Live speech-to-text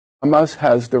Hamas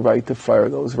has the right to fire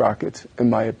those rockets, in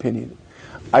my opinion.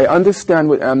 I understand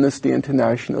what Amnesty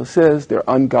International says. They're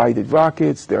unguided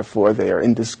rockets, therefore they are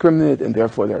indiscriminate, and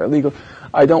therefore they're illegal.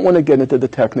 I don't want to get into the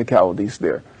technicalities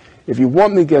there. If you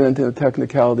want me to get into the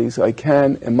technicalities, I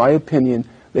can. In my opinion,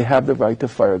 they have the right to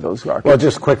fire those rockets. Well,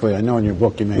 just quickly, I know in your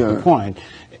book you make the point.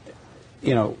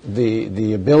 You know,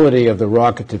 the ability of the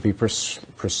rocket to be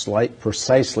precisely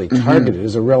targeted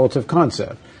is a relative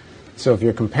concept. So if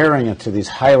you're comparing it to these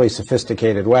highly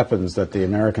sophisticated weapons that the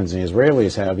Americans and the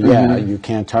Israelis have, you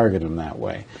can't target them that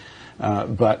way.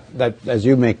 But that, as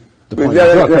you make the point in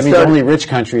the book, that means only rich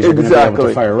countries are going to be able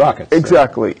to fire rockets.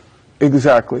 Exactly.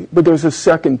 Exactly. But there's a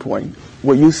second point.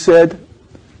 What you said,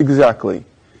 exactly.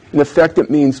 In effect, it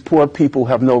means poor people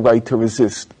have no right to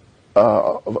resist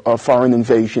foreign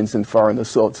invasions and foreign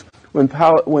assaults. When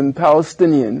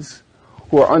Palestinians,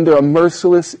 who are under a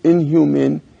merciless,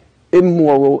 inhuman,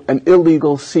 immoral, and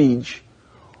illegal siege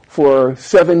for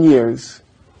 7 years,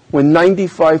 when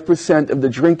 95% of the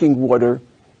drinking water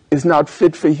is not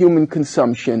fit for human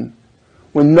consumption,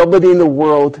 when nobody in the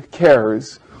world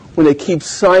cares, when they keep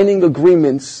signing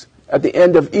agreements at the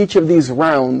end of each of these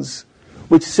rounds,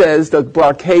 which says the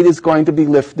blockade is going to be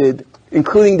lifted,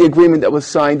 including the agreement that was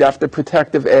signed after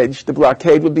Protective Edge. The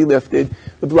blockade would be lifted.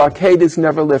 The blockade is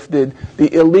never lifted.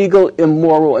 The illegal,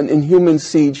 immoral, and inhuman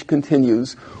siege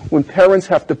continues. When parents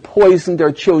have to poison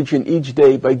their children each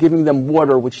day by giving them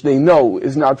water which they know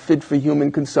is not fit for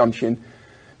human consumption,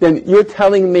 then you're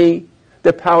telling me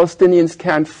that Palestinians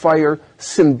can't fire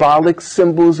symbolic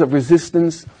symbols of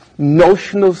resistance,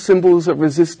 notional symbols of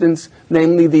resistance,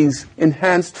 namely these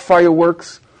enhanced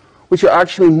fireworks, which are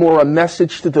actually more a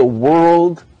message to the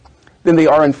world than they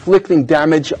are inflicting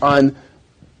damage on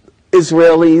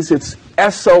Israelis. It's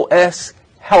SOS,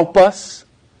 help us.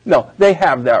 No, they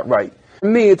have that right. For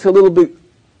me, it's a little bit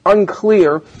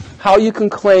unclear how you can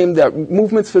claim that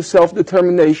movements for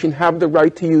self-determination have the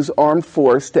right to use armed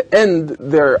force to end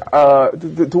their,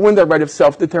 to win their right of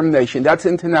self-determination. That's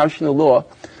international law.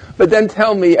 But then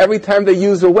tell me every time they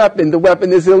use a weapon, the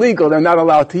weapon is illegal. They're not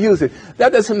allowed to use it.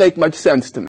 That doesn't make much sense to me.